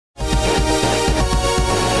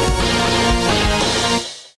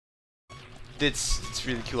It's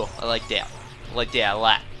really cool. I like that. I like that a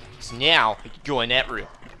lot. So now I can go in that room.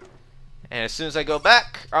 And as soon as I go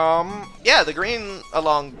back, yeah, the green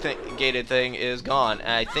elongated thing is gone.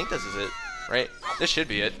 And I think this is it, right? This should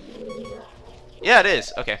be it. Yeah, it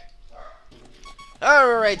is. Okay.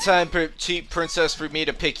 Alright, time, cheap princess, for me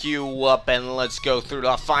to pick you up, and let's go through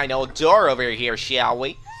the final door over here, shall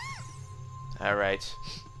we? Alright.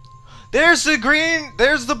 There's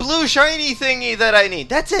there's the blue shiny thingy that I need.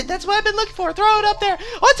 That's it, that's what I've been looking for. Throw it up there, onto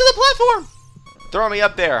the platform! Throw me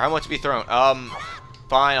up there. How much to be thrown?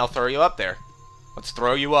 Fine, I'll throw you up there. Let's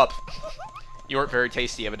throw you up. You weren't very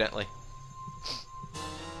tasty, evidently.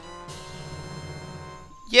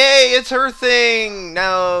 Yay, it's her thing!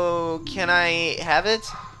 Now, can I have it?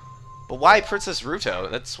 But why Princess Ruto?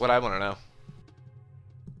 That's what I want to know.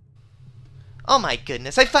 Oh my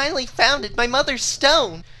goodness, I finally found it! My mother's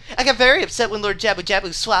stone! I got very upset when Lord Jabu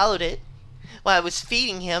Jabu swallowed it. While I was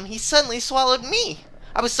feeding him, he suddenly swallowed me!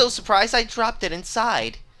 I was so surprised I dropped it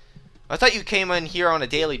inside. I thought you came in here on a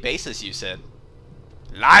daily basis, you said.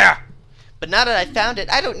 Liar! But now that I found it,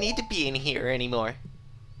 I don't need to be in here anymore.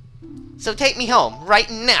 So take me home, right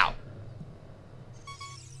now.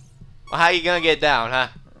 Well, how you gonna get down, huh?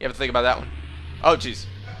 You ever think about that one? Oh, jeez.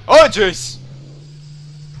 Oh, jeez!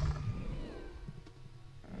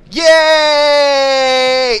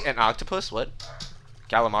 Yay! An octopus? What?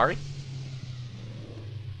 Calamari?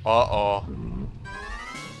 Uh-oh.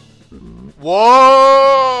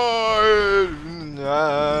 Whoa!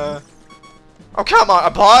 Oh, come on.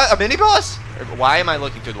 A boss? A mini-boss? Why am I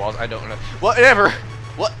looking through the walls? I don't know. Whatever.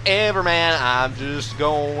 Whatever, man. I'm just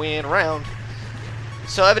going around.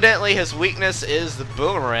 So evidently his weakness is the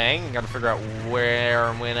boomerang. Gotta figure out where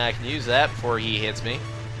and when I can use that before he hits me.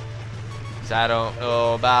 Because I don't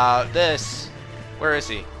know about this. Where is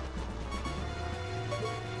he?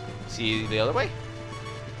 Is he the other way?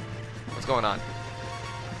 What's going on?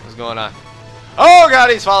 What's going on? Oh god,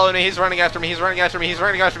 he's following me. He's running after me. He's running after me. He's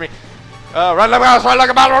running after me. Run like a mouse, run like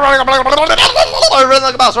a mouse, run like a mouse, run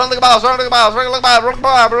like a mouse, run like a mouse, run like a mouse, run like a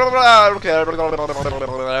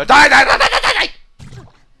mouse. Die!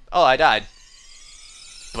 Oh, I died.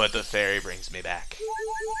 But the fairy brings me back.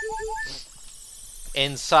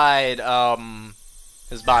 Inside,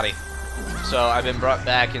 his body. So I've been brought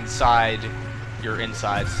back inside your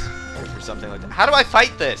insides. Or something like that. How do I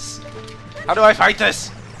fight this? How do I fight this?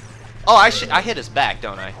 Oh, I hit his back,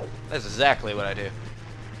 don't I? That's exactly what I do.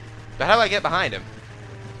 But how do I get behind him?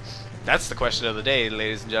 That's the question of the day,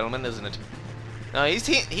 ladies and gentlemen, isn't it? No,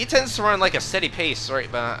 he tends to run like a steady pace right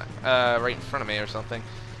in front of me or something.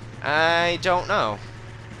 I don't know.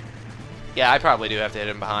 Yeah, I probably do have to hit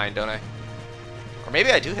him behind, don't I? Or maybe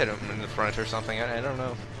I do hit him in the front or something. I don't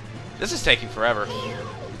know. This is taking forever.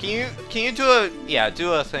 Can you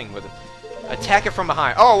do a thing with it? Attack it from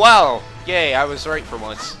behind. Oh wow! Yay! I was right for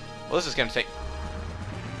once. Well, this is gonna take.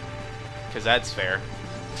 Cause that's fair.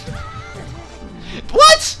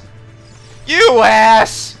 What? You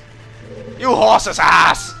ass! You horse's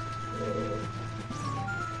ass!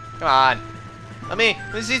 Come on. Let me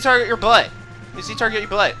see target your butt. Let me see target your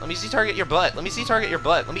butt. Let me see target your butt. Let me see target your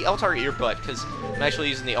butt. Let me L target your butt because I'm actually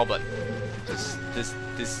using the L button. This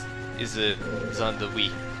is on the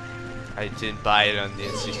Wii. I didn't buy it on the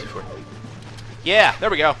N64. Yeah, there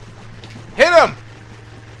we go. Hit him!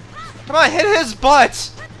 Come on, hit his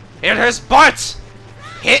butt! Hit his butt!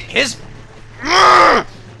 Hit his...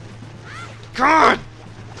 God!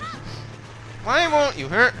 Why won't you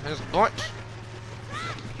hit his butt?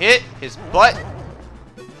 Hit his butt.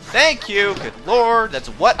 Thank you. Good lord. That's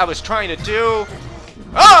what I was trying to do.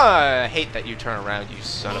 Ah! I hate that you turn around, you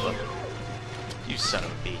son of a... You son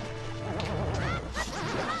of a bee.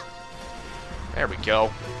 There we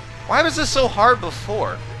go. Why was this so hard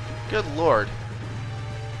before? Good lord.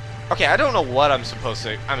 Okay, I don't know what I'm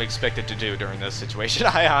expected to do during this situation.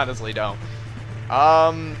 I honestly don't.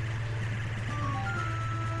 I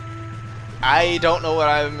don't know what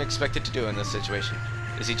I'm expected to do in this situation.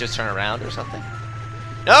 Does he just turn around or something?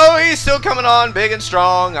 No, he's still coming on big and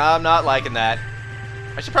strong. I'm not liking that.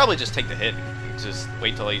 I should probably just take the hit and just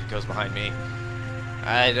wait till he goes behind me.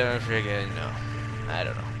 I don't friggin' know. I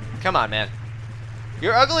don't know. Come on, man.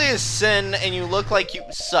 You're ugly as sin, and you look like you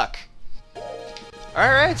suck.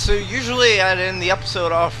 Alright, so usually I'd end the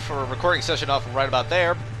episode off, or recording session off right about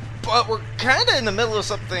there, but we're kinda in the middle of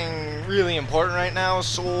something really important right now,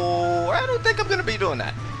 so I don't think I'm gonna be doing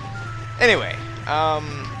that. Anyway,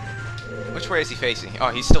 which way is he facing? Oh,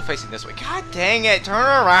 he's still facing this way. God dang it, turn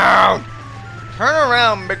around! Turn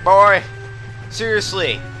around, big boy!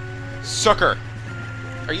 Seriously. Sucker.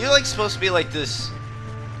 Are you, like, supposed to be like this,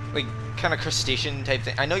 like, kind of crustacean type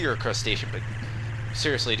thing? I know you're a crustacean, but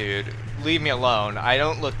Seriously, dude, leave me alone. I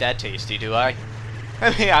don't look that tasty, do I?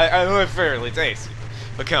 I mean, I look fairly tasty,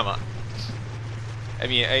 but come on. I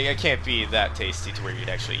mean, I can't be that tasty to where you'd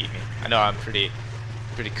actually eat me. I know I'm pretty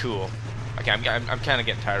cool. Okay, I'm kind of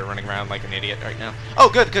getting tired of running around like an idiot right now. Oh,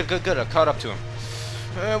 good. I caught up to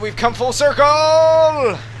him. We've come full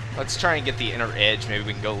circle! Let's try and get the inner edge. Maybe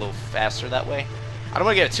we can go a little faster that way. I don't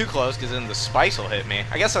want to get it too close because then the spice will hit me.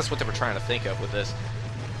 I guess that's what they were trying to think of with this.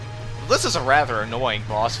 This is a rather annoying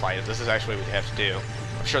boss fight if this is actually what you have to do.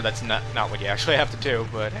 I'm sure that's not what you actually have to do,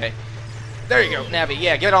 but hey. There you go, Navi.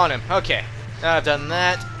 Yeah, get on him. Okay. Now I've done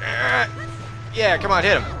that. Yeah, come on,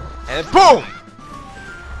 hit him. And boom!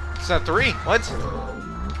 It's not 3. What?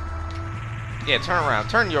 Yeah, turn around.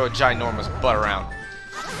 Turn your ginormous butt around.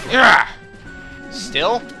 Yeah!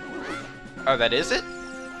 Still? Oh, that is it?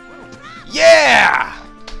 Yeah!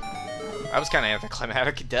 I was kind of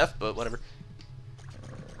anticlimactic death, but whatever.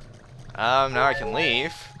 Now I can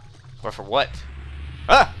leave. But for what?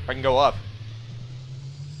 Ah! I can go up.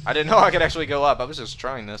 I didn't know I could actually go up. I was just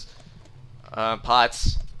trying this.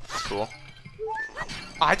 Pots. That's cool.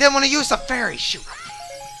 Oh, I didn't want to use the fairy. Shoot.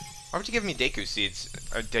 Why would you give me Deku seeds?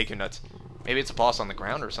 Or Deku nuts? Maybe it's a boss on the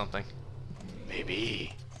ground or something.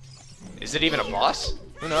 Maybe. Is it even a boss?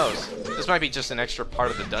 Who knows? This might be just an extra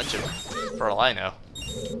part of the dungeon, for all I know.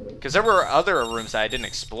 Because there were other rooms that I didn't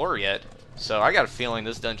explore yet. So I got a feeling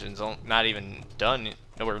this dungeon's not even done,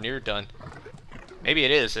 nowhere near done. Maybe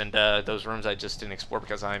it is, and those rooms I just didn't explore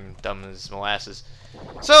because I'm dumb as molasses.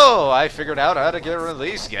 So I figured out how to get rid of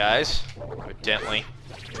these guys, evidently.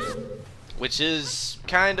 Which is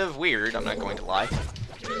kind of weird, I'm not going to lie.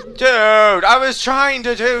 Dude, I was trying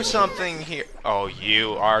to do something here. Oh,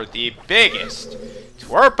 you are the biggest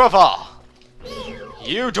twerp of all.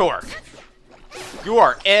 You dork. You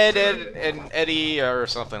are Ed and Eddie or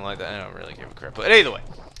something like that. I don't really give a crap. But either way,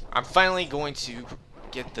 I'm finally going to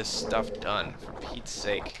get this stuff done, for Pete's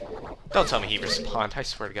sake. Don't tell me he respawned. I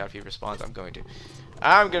swear to God, if he respawns, I'm going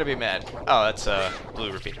to be mad. Oh, that's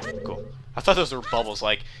blue repeater. Cool. I thought those were bubbles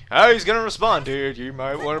like, oh, he's gonna respond, dude. You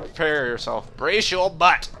might want to prepare yourself. Brace your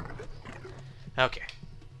butt. Okay.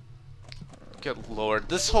 Good lord.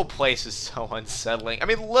 This whole place is so unsettling. I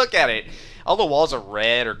mean, look at it. All the walls are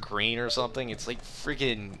red or green or something. It's like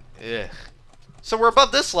freaking, ugh. So we're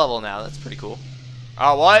above this level now. That's pretty cool.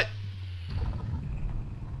 Oh, what?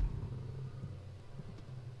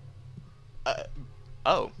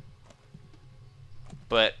 Oh.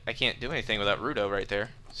 But I can't do anything without Rudo right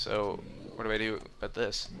there. So, what do I do about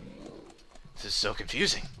this? This is so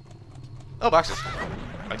confusing. Oh, boxes.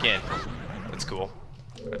 Again. That's cool.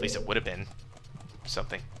 Or at least it would have been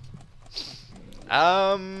something.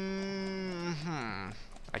 I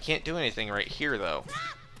can't do anything right here, though.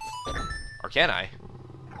 Or can I?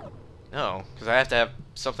 No, because I have to have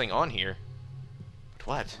something on here. But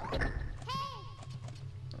what?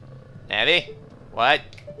 Navi? What?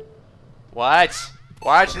 What?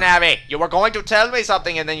 What, Navi? You were going to tell me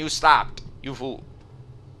something and then you stopped. You fool.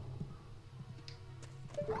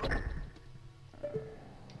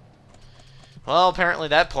 Well, apparently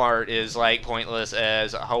that part is, like, pointless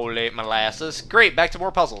as holy molasses. Great, back to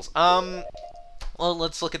more puzzles. Well,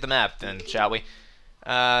 let's look at the map then, shall we?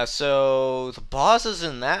 So, the boss is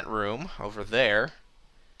in that room, over there.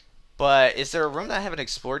 But, is there a room that I haven't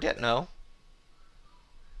explored yet? No.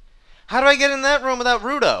 How do I get in that room without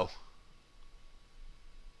Rudo?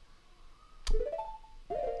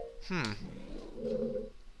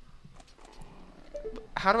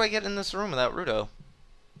 How do I get in this room without Rudo?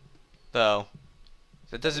 Though.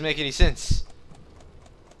 That doesn't make any sense.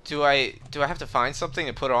 Do I have to find something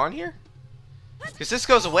to put on here? Because this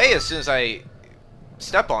goes away as soon as I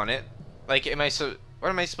step on it. Like, what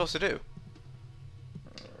am I supposed to do?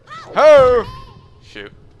 Oh!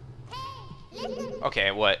 Shoot.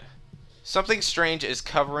 Okay, what? Something strange is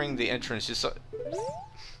covering the entrance. Just so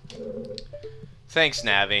Thanks,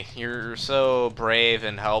 Navi. You're so brave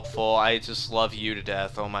and helpful. I just love you to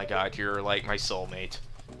death. Oh my god, you're like my soulmate.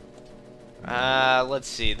 Let's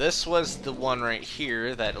see. This was the one right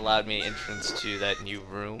here that allowed me entrance to that new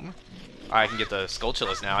room. I can get the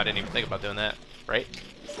Skulltulas now. I didn't even think about doing that, right?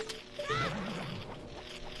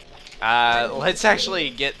 Let's actually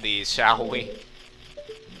get these, shall we?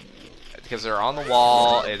 Because they're on the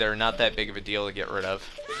wall. They're not that big of a deal to get rid of.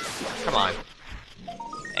 Come on.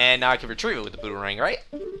 And now I can retrieve it with the boomerang, right?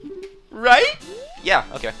 Right? Yeah,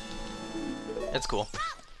 okay. That's cool.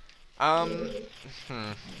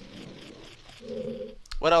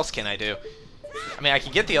 What else can I do? I mean, I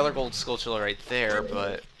can get the other gold Skulltula right there,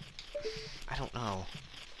 but I don't know.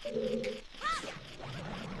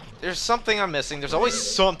 There's something I'm missing. There's always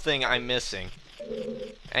something I'm missing.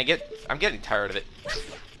 I'm getting tired of it.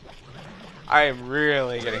 I am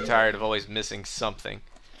really getting tired of always missing something.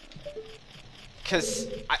 Because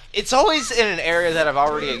it's always in an area that I've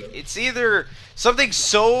already... It's either something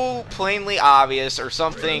so plainly obvious or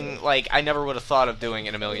something like I never would have thought of doing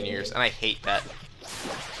in a million years. And I hate that.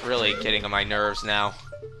 It's really getting on my nerves now.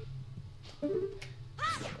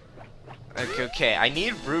 Okay, I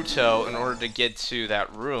need Ruto in order to get to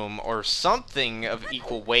that room, or something of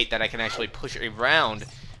equal weight that I can actually push around in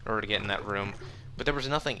order to get in that room. But there was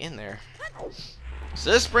nothing in there.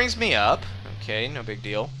 So this brings me up. Okay, no big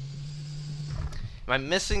deal. Am I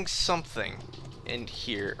missing something in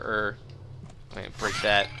here? Or, let me break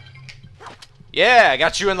that. Yeah, I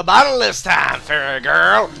got you in the bottle this time, fairy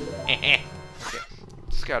girl. Okay.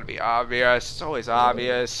 It's gotta be obvious. It's always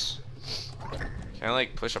obvious. Can I,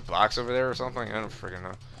 like, push a box over there or something? I don't freaking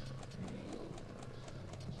know.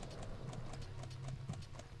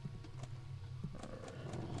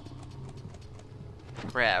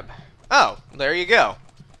 Grab. Oh, there you go.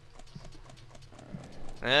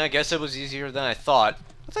 I guess it was easier than I thought.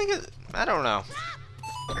 I don't know.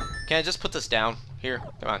 Can I just put this down? Here,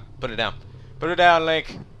 come on, put it down. Put it down,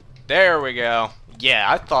 Link. There we go. Yeah,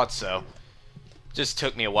 I thought so. Just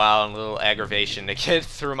took me a while and a little aggravation to get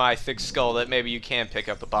through my thick skull that maybe you can pick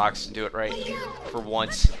up the box and do it right for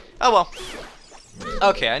once. Oh well.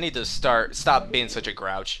 Okay, I need to stop being such a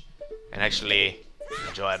grouch and actually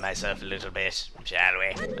enjoy myself a little bit, shall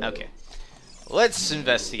we? Okay. Let's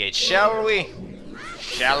investigate, shall we?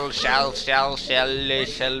 Shall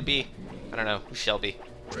be? I don't know, who's Shelby?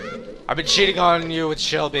 I've been cheating on you with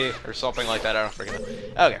Shelby, or something like that, I don't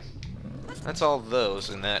freaking know. Okay. That's all those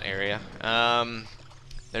in that area.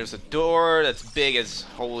 There's a door that's big as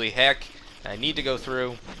holy heck. I need to go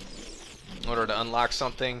through in order to unlock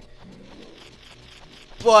something.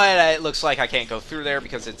 But it looks like I can't go through there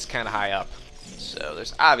because it's kind of high up. So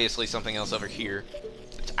there's obviously something else over here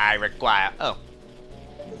that I require. Oh.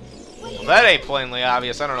 Well, that ain't plainly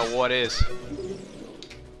obvious. I don't know what is.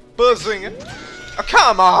 Buzzing. Oh,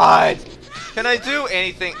 come on! Can I do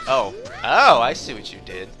anything? Oh. Oh, I see what you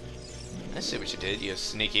did. I see what you did, you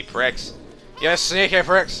sneaky pricks. You sneaky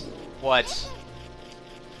pricks. What?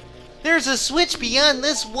 There's a switch beyond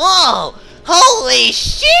this wall! Holy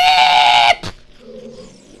shit!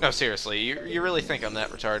 No, seriously, you really think I'm that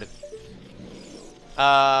retarded?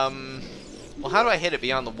 Well, how do I hit it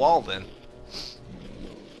beyond the wall, then?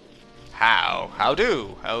 How? How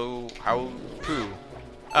do? How poo?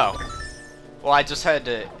 Oh. Well, I just had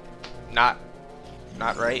to... Not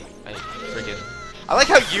right? I like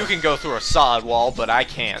how you can go through a solid wall, but I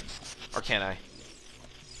can't. Or can I?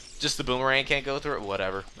 Just the boomerang can't go through it?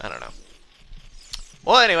 Whatever. I don't know.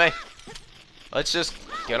 Well, anyway. Let's just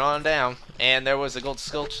get on down. And there was a gold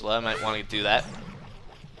sculpture. I might want to do that.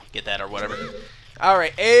 Get that or whatever.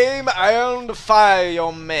 Alright, aim and fire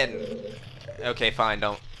your men. Okay, fine,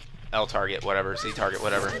 don't. L target, whatever. C target,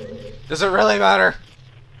 whatever. Does it really matter?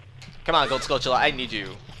 Come on, gold sculpture. I need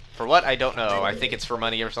you. For what? I don't know. I think it's for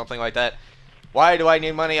money or something like that. Why do I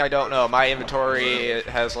need money? I don't know. My inventory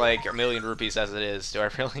has like 1,000,000 rupees as it is. Do I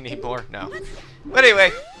really need more? No. But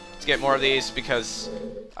anyway, let's get more of these because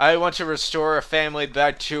I want to restore a family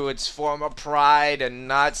back to its former pride and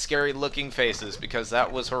not scary looking faces because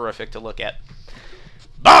that was horrific to look at.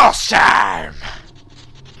 Boss time!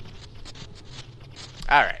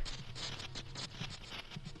 Alright.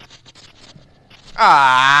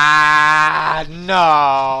 Ah,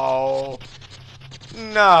 no.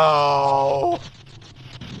 No.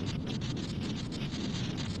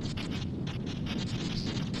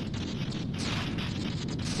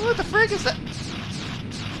 What the frick is that?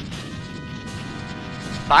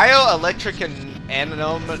 Bioelectric and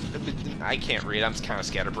anonymous. I can't read. I'm kind of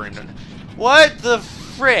scatterbrained. What the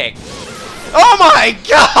frick? Oh my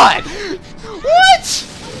god! What?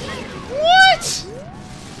 What?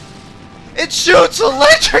 It shoots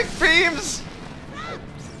electric beams!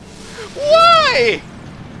 Why?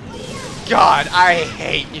 God, I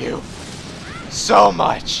hate you so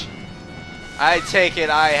much. I take it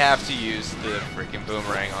I have to use the freaking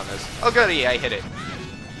boomerang on this. Oh goody, I hit it.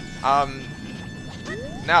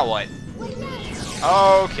 Now what?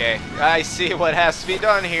 Okay, I see what has to be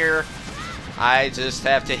done here. I just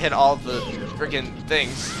have to hit all the freaking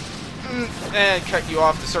things and cut you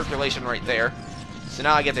off the circulation right there. So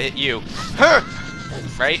now I get to hit you.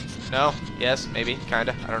 Right? No? Yes? Maybe?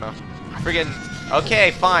 Kinda? I don't know. Freaking...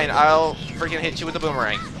 Okay, fine. I'll freaking hit you with the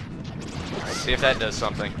boomerang. Let's see if that does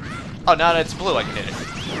something. Oh, now that it's blue, I can hit it.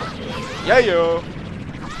 Yeah, yo.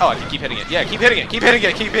 Oh, I can keep hitting it. Yeah, keep hitting it. Keep hitting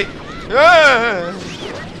it. Keep hitting it. Ah!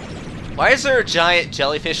 Why is there a giant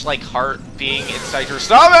jellyfish-like heart being inside your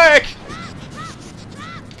stomach?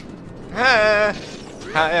 I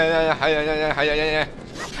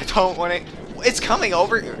don't want it. It's coming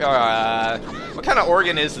over. What kind of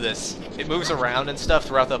organ is this? It moves around and stuff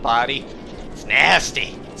throughout the body. It's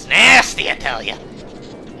nasty. It's nasty, I tell you.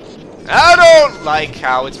 I don't like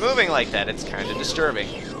how it's moving like that. It's kind of disturbing.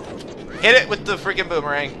 Hit it with the freaking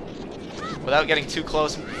boomerang. Without getting too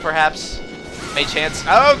close, perhaps. May chance.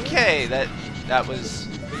 Okay, that was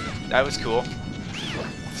cool.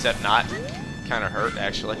 Except not. Kind of hurt,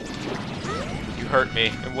 actually. You hurt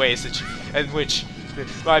me in ways in which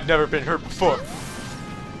I've never been hurt before.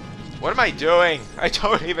 What am I doing? I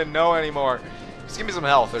don't even know anymore. Just give me some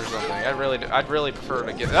health or something. I'd really prefer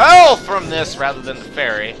to get health from this rather than the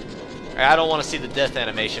fairy. I don't want to see the death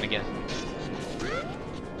animation again.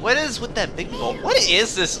 What is with that big bolt? What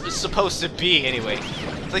is this supposed to be anyway?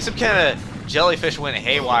 It's like some kind of jellyfish went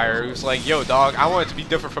haywire. Who's like, yo, dog, I want it to be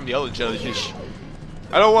different from the other jellyfish.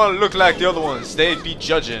 I don't want to look like the other ones. They'd be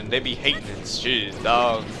judging. They'd be hating it. Shit,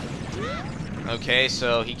 dog. Okay,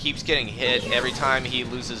 so he keeps getting hit every time he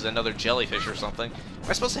loses another jellyfish or something. Am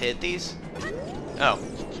I supposed to hit these? Oh.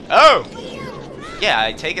 Oh! Yeah,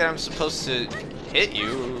 I take it I'm supposed to hit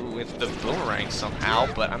you with the boomerang somehow,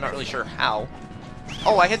 but I'm not really sure how.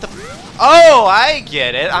 Oh, I hit the... Oh, I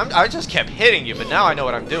get it. I just kept hitting you, but now I know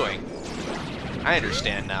what I'm doing. I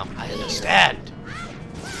understand now. I understand.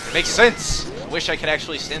 It makes sense. I wish I could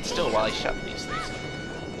actually stand still while I shot these things.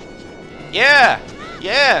 Yeah!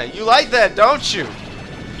 Yeah, you like that, don't you?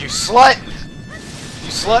 You slut! You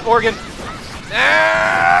slut organ!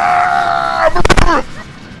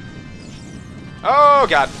 Oh,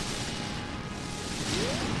 God.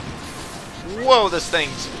 Whoa, this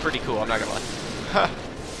thing's pretty cool, I'm not gonna lie.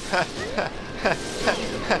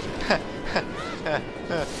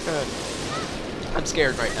 I'm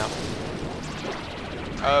scared right now.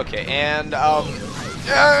 Okay, and,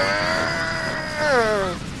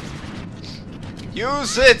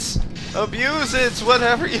 use it! Abuse it!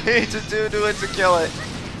 Whatever you need to do it to kill it.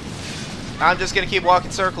 I'm just gonna keep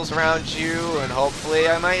walking circles around you, and hopefully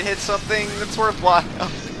I might hit something that's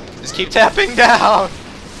worthwhile. Just keep tapping down!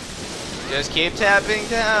 Just keep tapping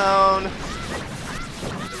down!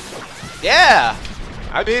 Yeah!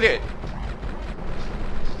 I beat it!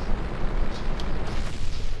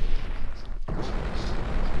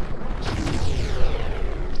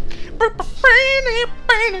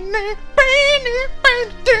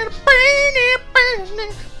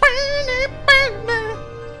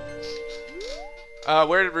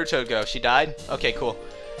 Where did Ruto go? She died? Okay, cool.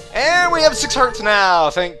 And we have 6 hearts now!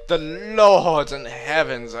 Thank the Lord in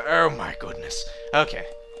heavens. Oh my goodness. Okay.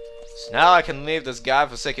 So now I can leave this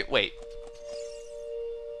godforsaken... Wait.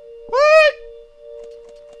 What?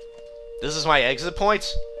 This is my exit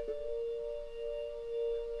point?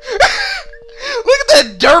 Look at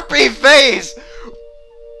that derpy face!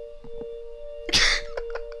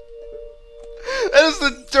 That is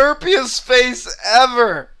the derpiest face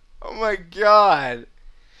ever! Oh my god.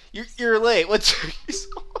 You're late. What's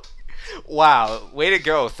Wow, way to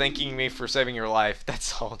go, thanking me for saving your life.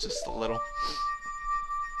 That's all just a little.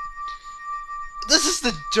 This is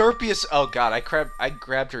the derpiest. Oh god, I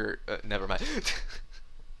grabbed her. Never mind.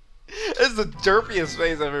 This is the derpiest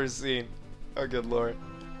face I've ever seen. Oh good lord.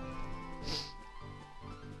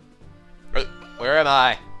 Where am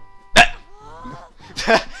I?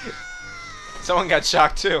 Someone got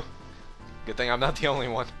shocked too. Good thing I'm not the only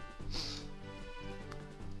one.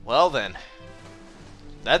 Well then,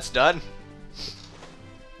 that's done.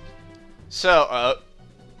 So,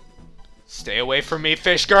 stay away from me,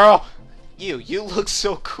 fish girl. You look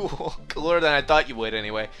so cool. Cooler than I thought you would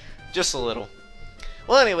anyway. Just a little.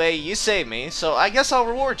 Well anyway, you saved me, so I guess I'll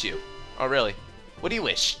reward you. Oh really? What do you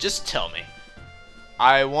wish? Just tell me.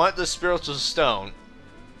 I want the spiritual stone.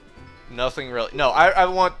 Nothing really. No, I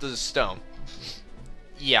want the stone.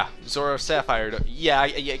 Yeah, Zora Sapphire. Yeah,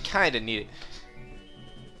 I kind of need it.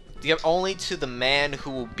 Give only to the man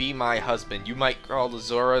who will be my husband. You might call the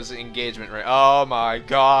Zora's engagement ring. Oh my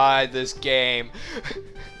god, this game.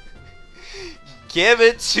 Give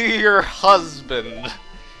it to your husband.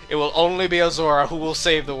 It will only be a Zora who will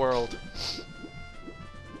save the world.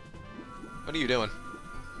 What are you doing?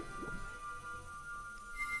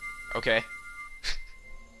 Okay.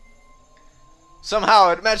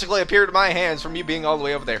 Somehow it magically appeared in my hands from you being all the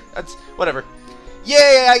way over there. That's whatever.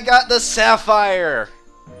 Yay, I got the sapphire!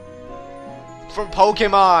 From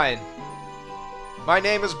Pokemon! My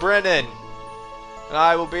name is Brennan, and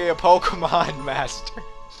I will be a Pokemon master.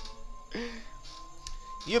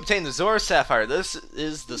 You obtain the Zora Sapphire. This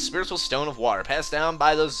is the spiritual stone of water, passed down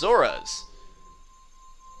by the Zoras.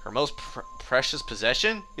 Her most precious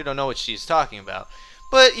possession? You don't know what she's talking about.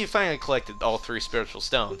 But you finally collected all 3 spiritual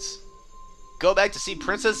stones. go back to see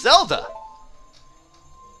Princess Zelda.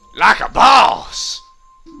 Like a boss.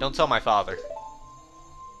 Don't tell my father.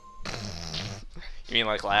 You mean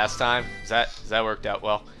like last time? That worked out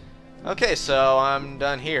well? Okay, so I'm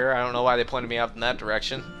done here. I don't know why they pointed me out in that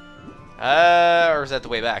direction. Or is that the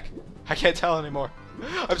way back? I can't tell anymore.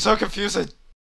 I'm so confused.